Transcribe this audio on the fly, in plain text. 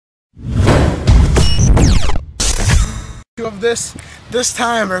this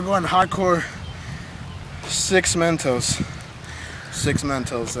time we're going hardcore. 6 Mentos. 6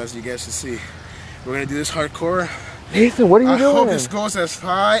 Mentos, as you guys can see. We're gonna do this hardcore. Nathan, what are you doing? I hope this goes as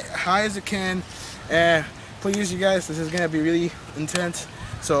high as it can. And please, you guys, this is gonna be really intense.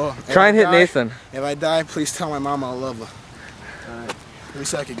 So try and hit Nathan. If I die, please tell my mama I love her. Alright. Let me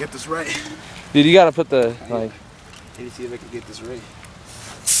see if I can get this right. Dude, you gotta put the like. Let me see if I can get this right.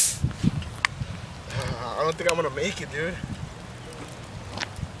 I don't think I'm gonna make it, dude.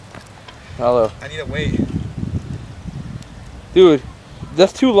 Hello. I need to wait. Dude,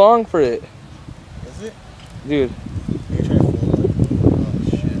 that's too long for it. Is it? Dude. Maybe try to fold it. Oh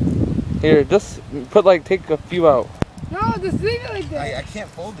shit. Here, just put like, take a few out. No, just leave it like that. I can't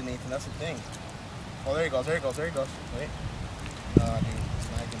fold it, Nathan, that's the thing. Oh, there he goes, there he goes, there he goes. Wait. No, dude, it's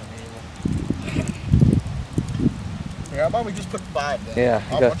not gonna be able. Here, how about we just put 5 then? Yeah.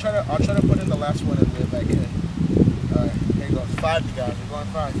 I'll try to put in the last one as if I can. Alright, here you go. 5, you guys. We're going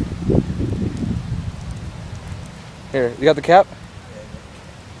 5. Here, you got the cap?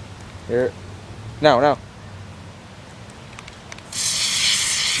 Here. Now.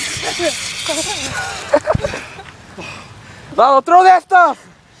 Lalo, throw that stuff!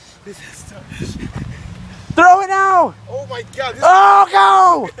 Throw it now! Oh my god! Oh,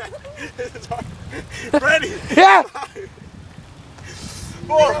 go! This is hard. Ready? Yeah!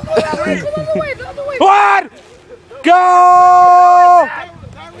 4, 3. The other way. 1! Go!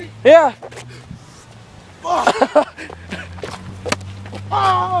 Yeah!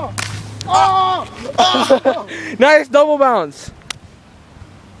 Nice double bounce.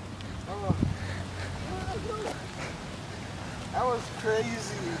 That was crazy.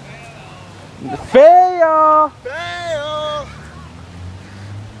 Fail! Fail!